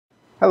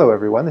Hello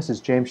everyone, this is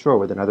James Shore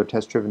with another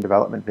test-driven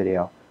development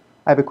video.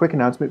 I have a quick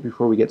announcement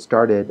before we get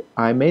started.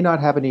 I may not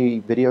have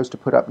any videos to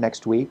put up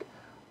next week.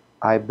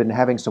 I've been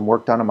having some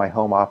work done in my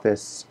home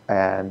office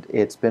and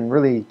it's been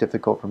really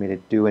difficult for me to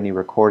do any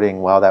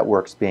recording while that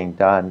work's being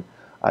done.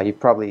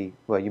 You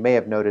may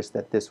have noticed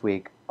that this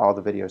week all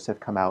the videos have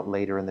come out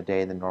later in the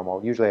day than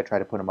normal. Usually I try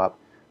to put them up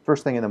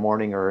first thing in the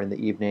morning or in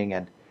the evening,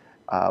 and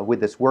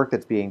with this work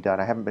that's being done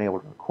I haven't been able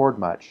to record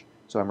much,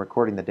 so I'm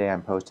recording the day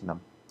I'm posting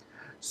them.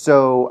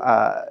 So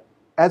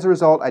as a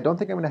result, I don't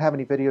think I'm going to have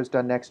any videos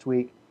done next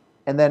week.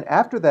 And then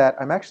after that,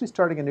 I'm actually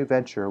starting a new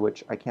venture,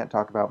 which I can't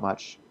talk about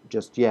much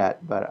just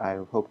yet, but I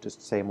hope to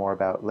say more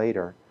about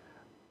later.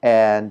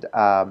 And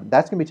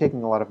that's going to be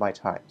taking a lot of my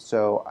time.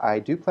 So I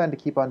do plan to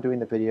keep on doing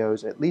the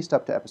videos at least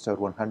up to episode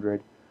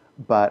 100,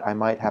 but I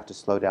might have to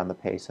slow down the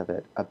pace of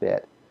it a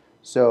bit.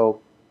 So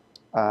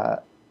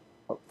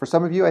for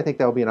some of you, I think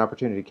that will be an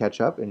opportunity to catch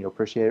up, and you'll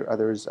appreciate it.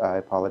 Others, I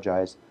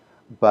apologize,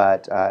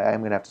 but I'm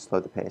going to have to slow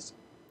the pace.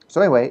 So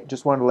anyway,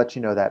 just wanted to let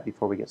you know that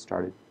before we get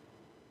started.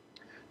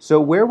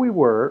 So where we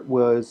were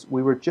was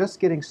we were just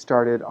getting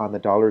started on the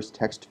dollars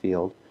text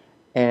field,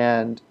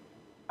 and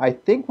I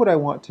think what I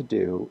want to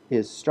do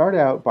is start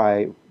out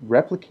by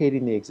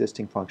replicating the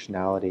existing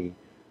functionality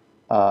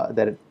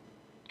that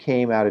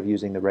came out of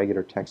using the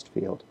regular text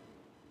field.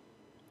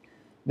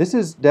 This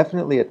is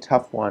definitely a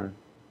tough one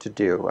to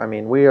do. I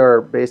mean, we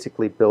are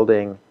basically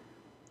building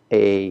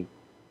a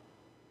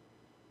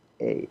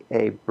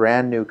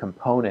brand new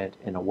component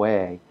in a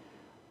way.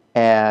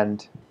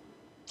 And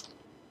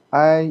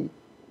I'm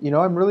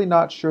really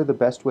not sure the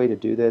best way to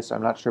do this.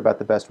 I'm not sure about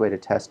the best way to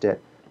test it.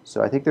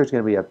 So I think there's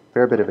going to be a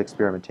fair bit of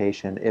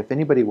experimentation. If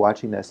anybody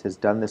watching this has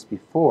done this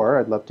before,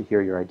 I'd love to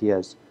hear your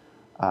ideas.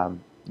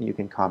 You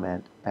can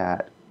comment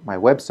at my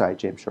website,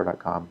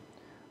 jamesshore.com,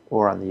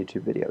 or on the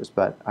YouTube videos,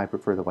 but I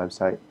prefer the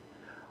website.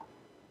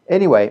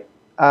 Anyway,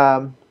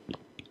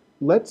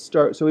 let's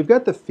start. So we've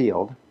got the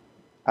field,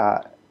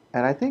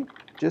 and I think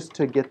just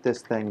to get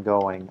this thing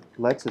going,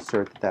 let's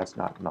assert that that's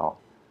not null.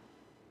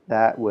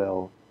 That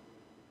will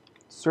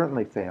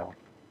certainly fail.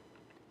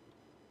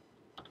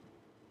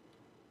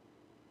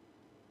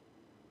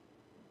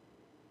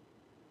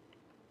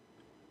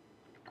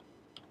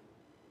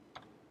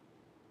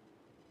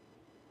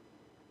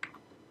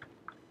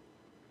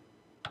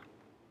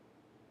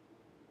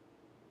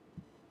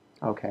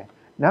 Okay,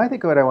 now I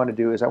think what I want to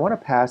do is I want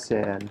to pass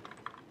in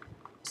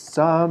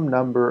some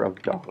number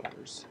of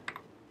dollars.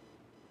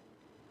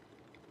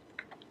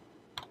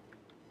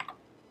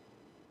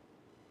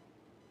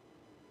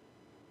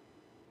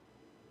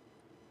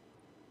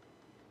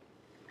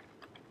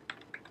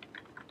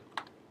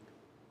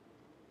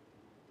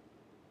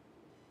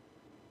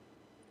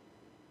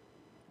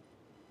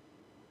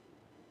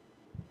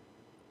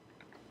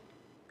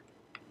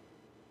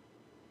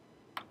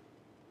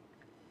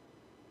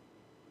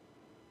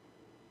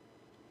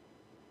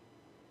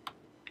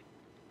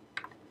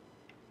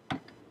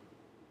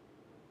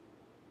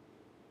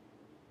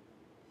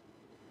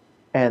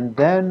 And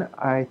then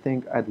I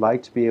think I'd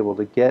like to be able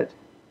to get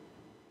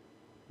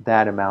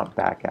that amount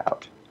back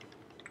out.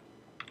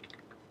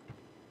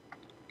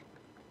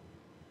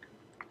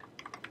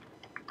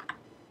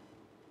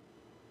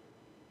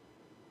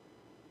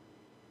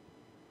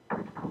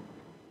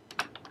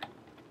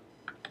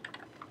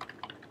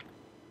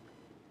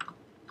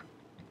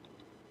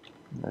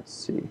 Let's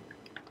see.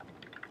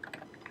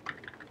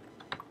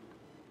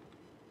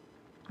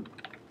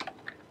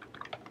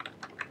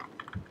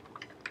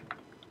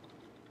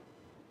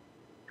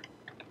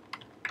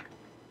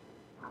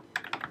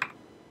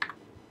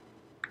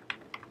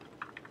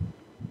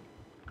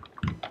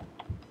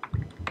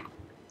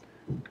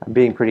 I'm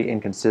being pretty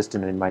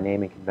inconsistent in my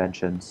naming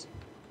conventions.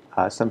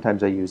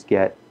 Sometimes I use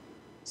get,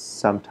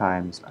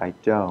 sometimes I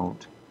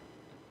don't.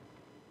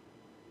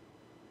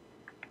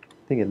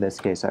 I think in this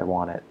case I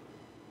want it.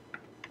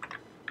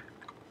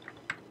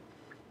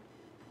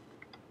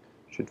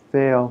 Should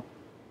fail.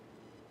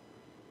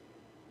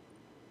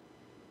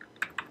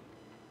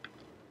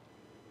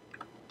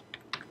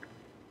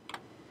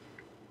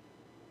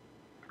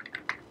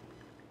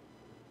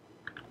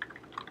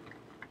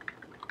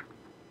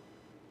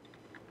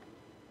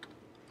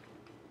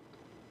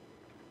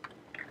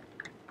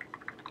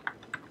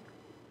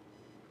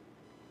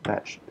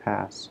 That should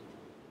pass.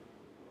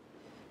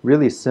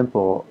 Really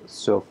simple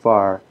so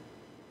far.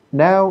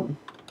 Now,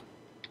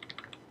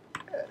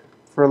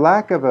 for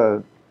lack of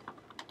a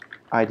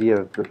idea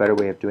of the better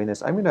way of doing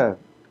this, I'm going to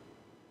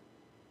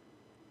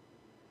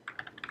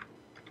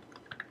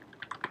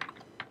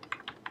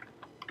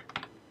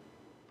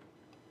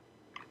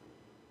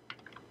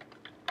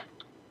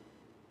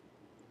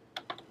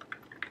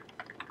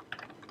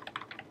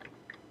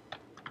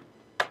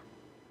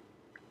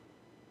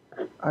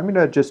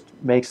just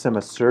make some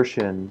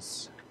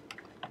assertions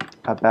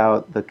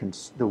about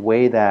the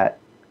way that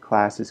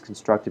class is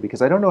constructed,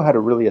 because I don't know how to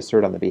really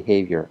assert on the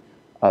behavior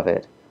of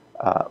it,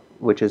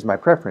 which is my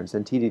preference.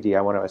 In TDD,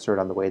 I want to assert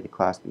on the way the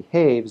class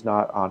behaves,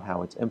 not on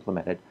how it's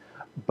implemented.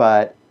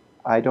 But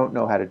I don't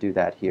know how to do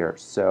that here.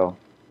 So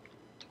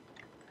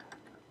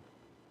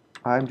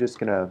I'm just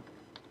going to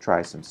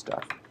try some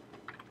stuff.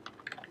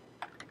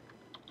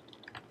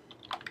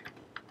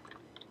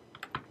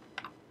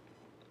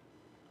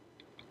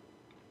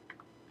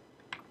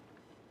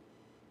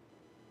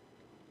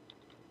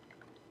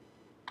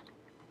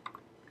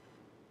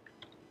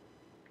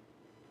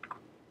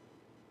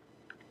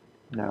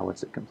 Now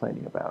what's it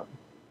complaining about?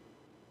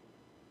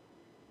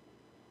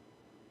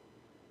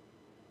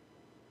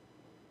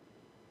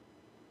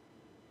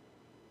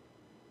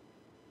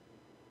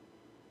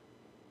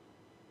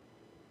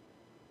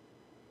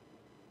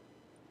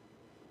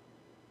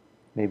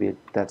 Maybe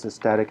that's a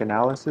static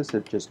analysis.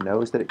 It just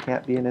knows that it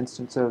can't be an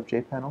instance of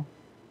jpanel.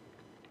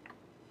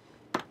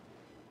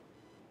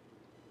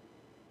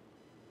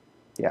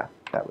 Yeah,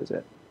 that was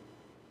it.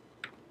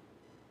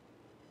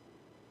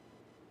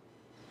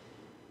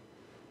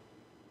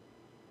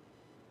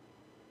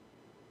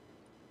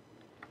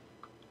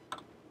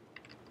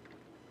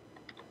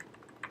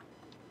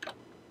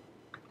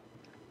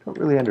 Don't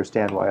really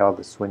understand why all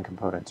the swing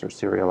components are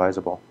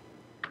serializable.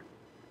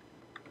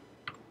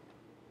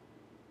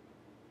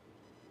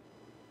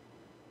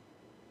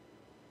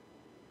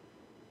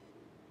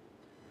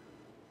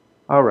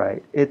 All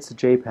right, it's a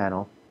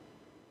jpanel.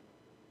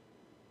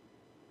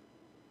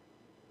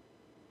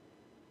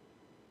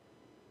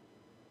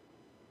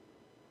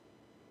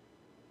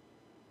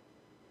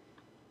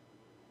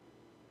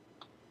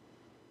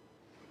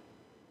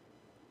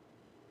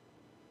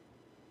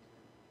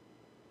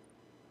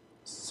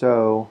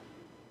 So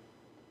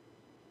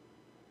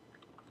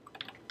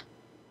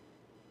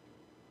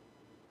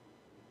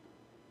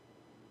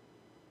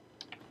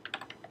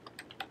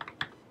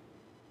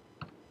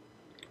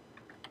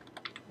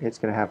it's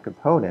going to have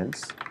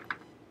components.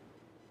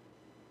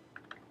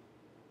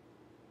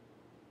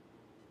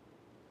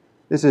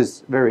 This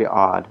is very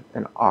odd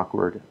and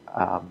awkward,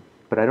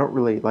 but I don't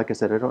really, like I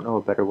said, I don't know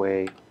a better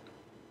way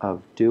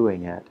of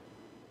doing it.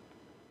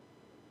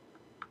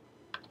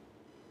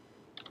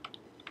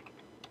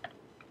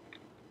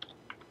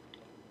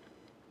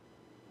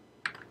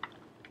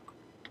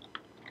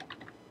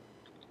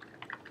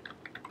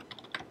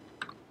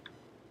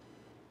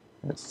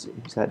 Let's see,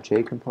 is that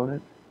J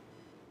component?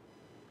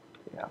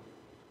 Yeah.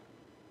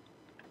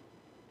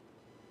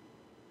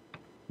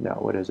 No,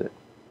 what is it?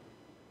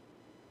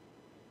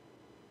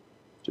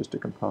 Just a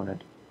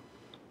component.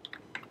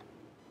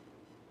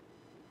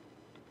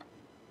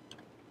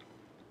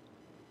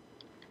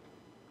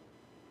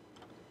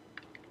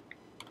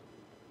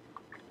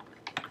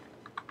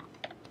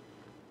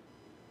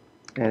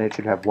 And it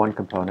should have one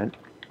component,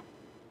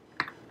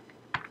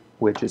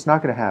 which it's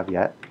not going to have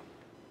yet.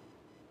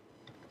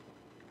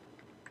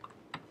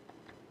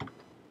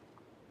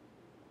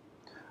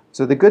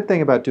 So the good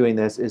thing about doing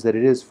this is that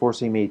it is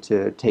forcing me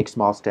to take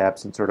small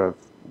steps and sort of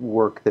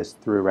work this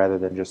through rather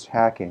than just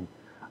hacking.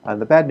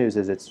 The bad news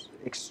is it's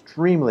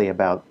extremely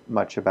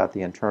much about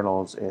the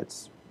internals.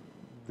 It's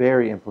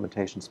very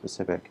implementation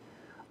specific.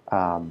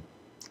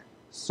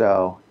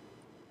 So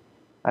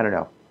I don't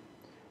know.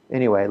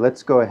 Anyway,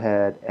 let's go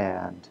ahead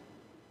and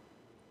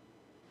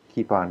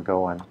keep on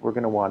going. We're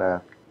going to want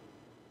to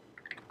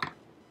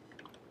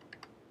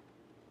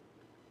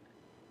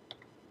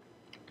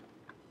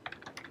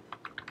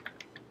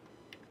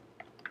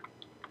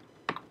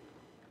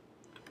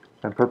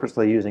I'm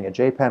purposely using a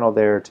jpanel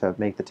there to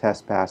make the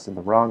test pass in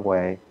the wrong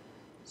way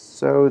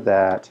so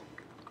that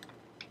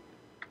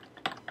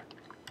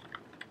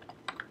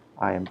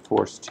I am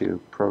forced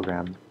to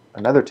program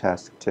another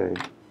test to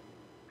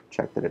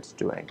check that it's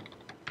doing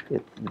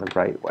it in the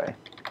right way.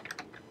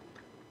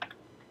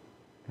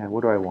 And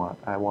what do I want?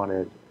 I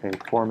wanted a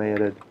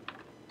formatted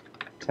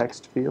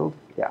text field.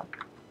 Yeah.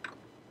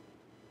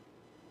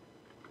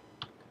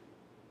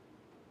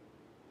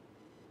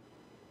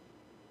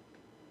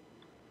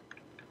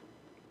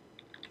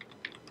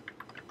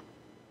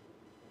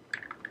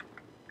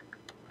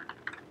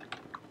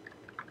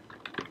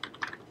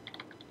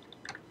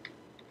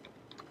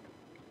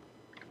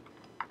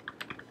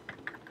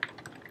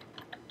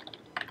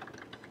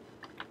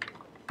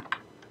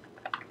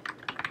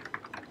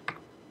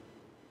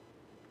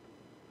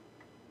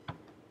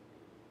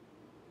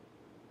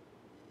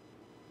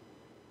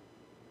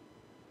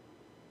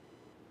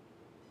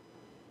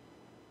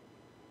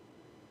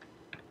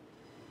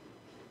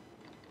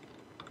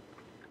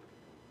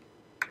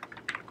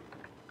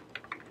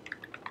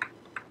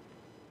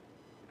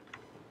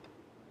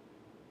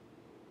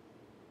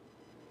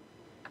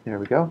 There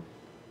we go.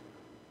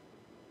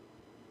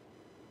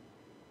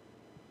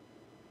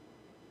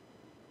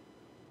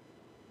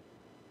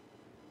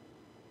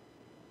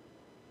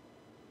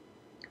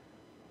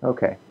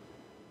 Okay.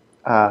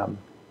 Well,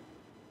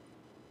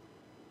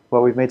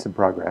 we've made some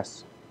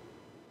progress.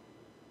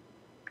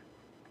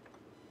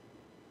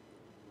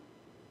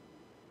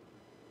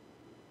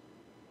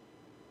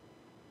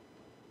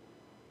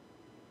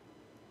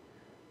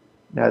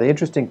 Now, the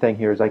interesting thing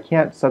here is I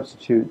can't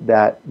substitute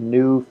that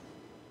new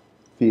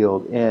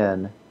field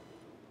in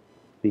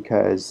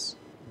because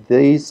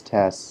these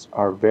tests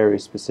are very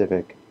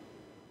specific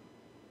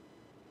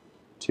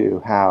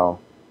to how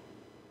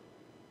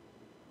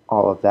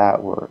all of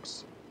that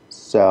works.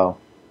 So,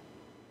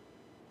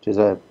 which is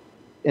an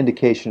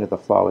indication of the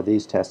flaw with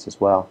these tests as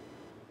well.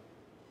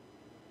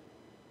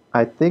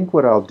 I think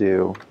what I'll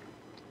do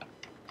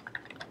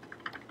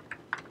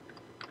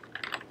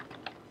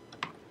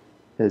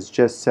is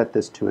just set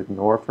this to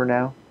ignore for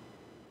now.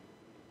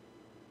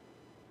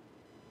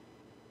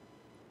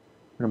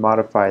 I'm going to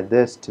modify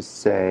this to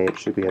say it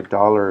should be a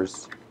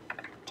dollars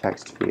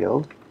text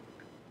field.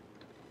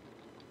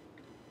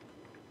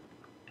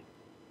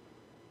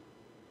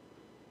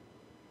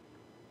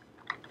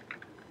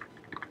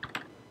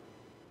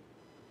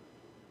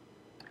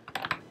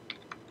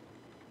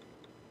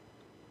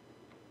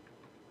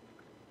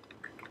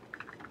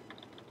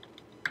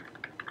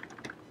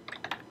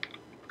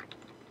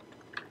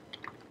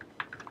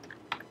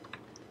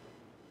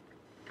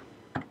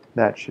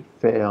 That should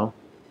fail.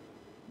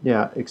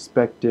 Yeah,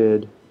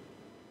 expected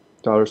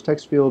dollars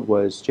text field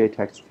was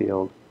JText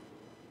field.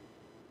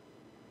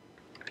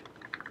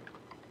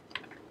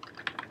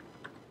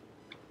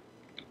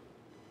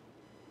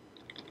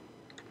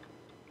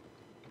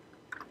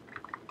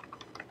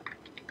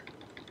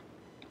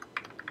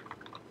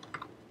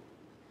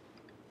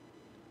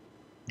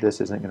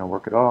 This isn't going to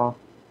work at all.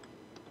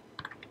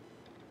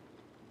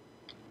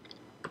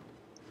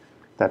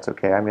 That's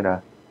okay. I'm going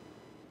to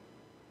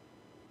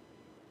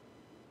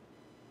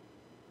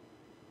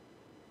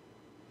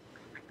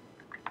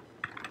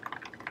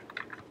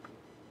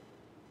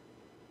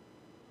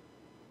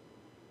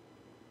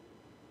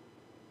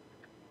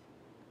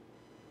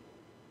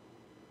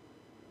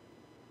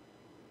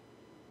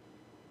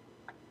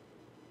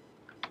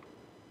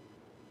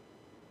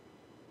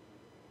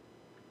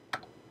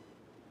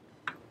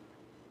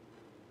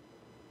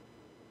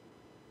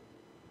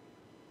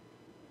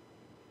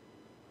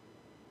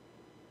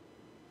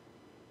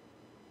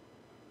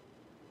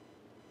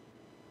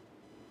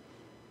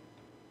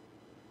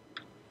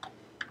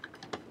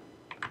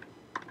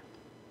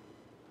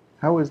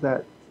How was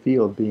that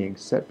field being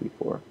set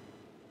before?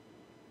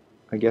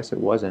 I guess it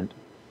wasn't.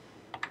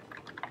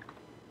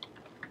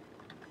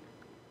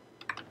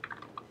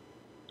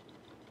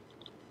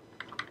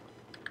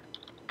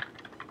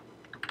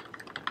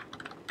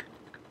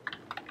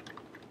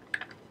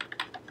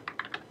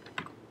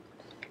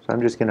 So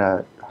I'm just going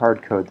to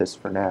hard code this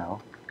for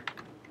now.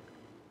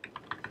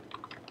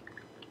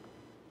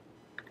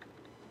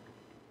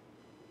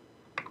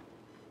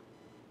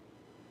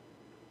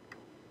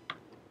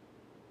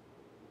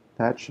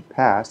 That should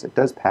pass. It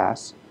does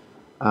pass.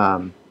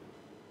 Well,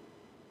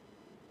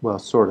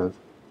 sort of.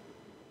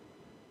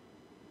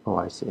 Oh,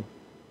 I see.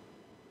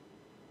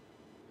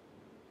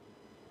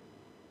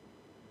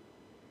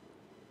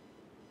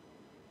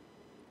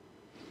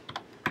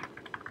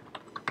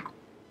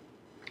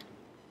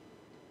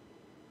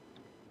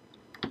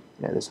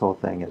 Yeah, this whole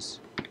thing is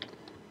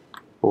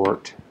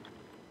borked.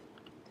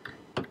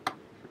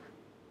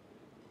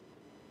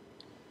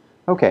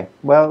 Okay,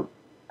 well,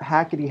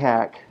 hackety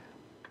hack.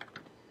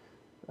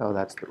 Oh,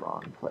 that's the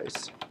wrong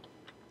place.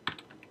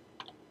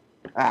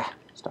 Ah,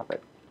 stop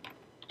it.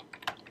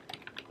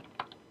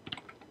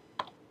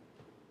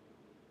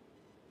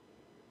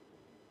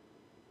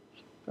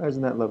 Oh,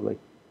 isn't that lovely?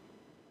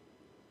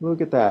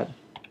 Look at that.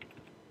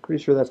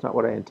 Pretty sure that's not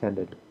what I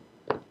intended.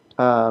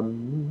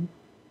 Hmm.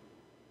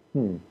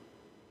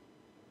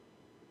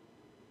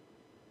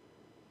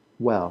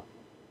 Well,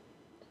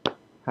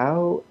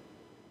 how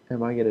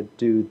am I going to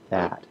do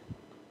that?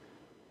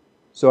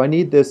 So I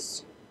need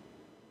this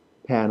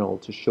panel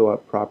to show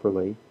up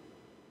properly.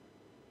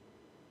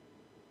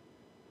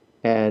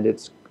 And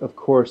it's, of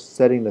course,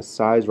 setting the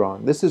size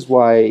wrong. This is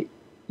why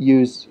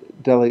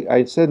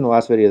I said in the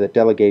last video that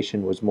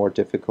delegation was more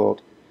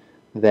difficult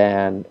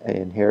than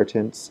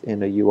inheritance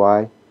in a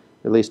UI,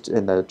 at least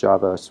in the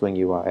Java Swing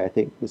UI. I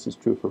think this is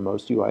true for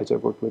most UIs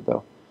I've worked with,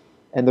 though.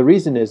 And the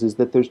reason is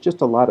that there's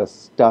just a lot of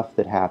stuff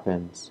that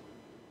happens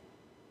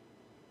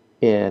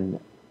in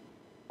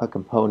a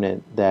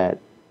component that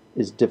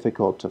is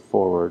difficult to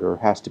forward or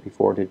has to be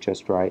forwarded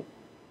just right.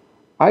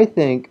 I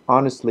think,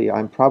 honestly,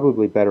 I'm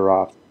probably better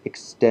off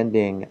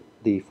extending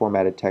the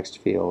formatted text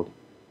field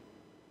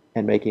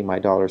and making my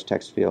dollars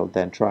text field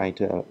than trying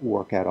to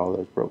work out all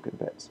those broken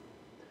bits.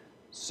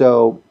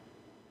 So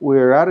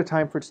we're out of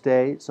time for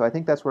today, so I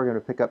think that's where we're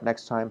going to pick up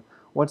next time.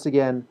 Once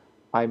again,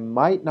 I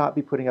might not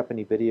be putting up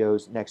any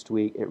videos next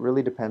week. It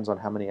really depends on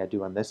how many I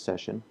do on this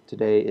session.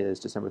 Today is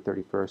December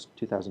 31st,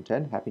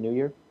 2010. Happy New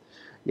Year.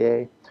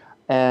 Yay.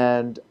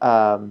 And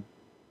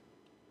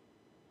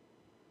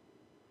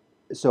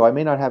so I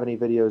may not have any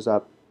videos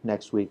up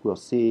next week. We'll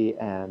see.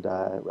 And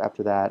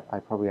after that, I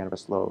probably have a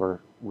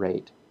slower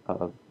rate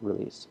of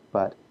release.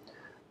 But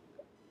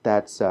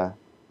that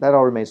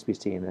all remains to be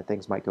seen, and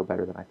things might go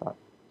better than I thought.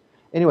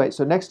 Anyway,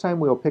 so next time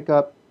we'll pick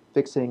up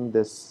fixing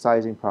this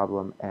sizing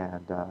problem,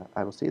 and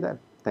I will see you then.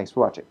 Thanks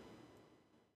for watching.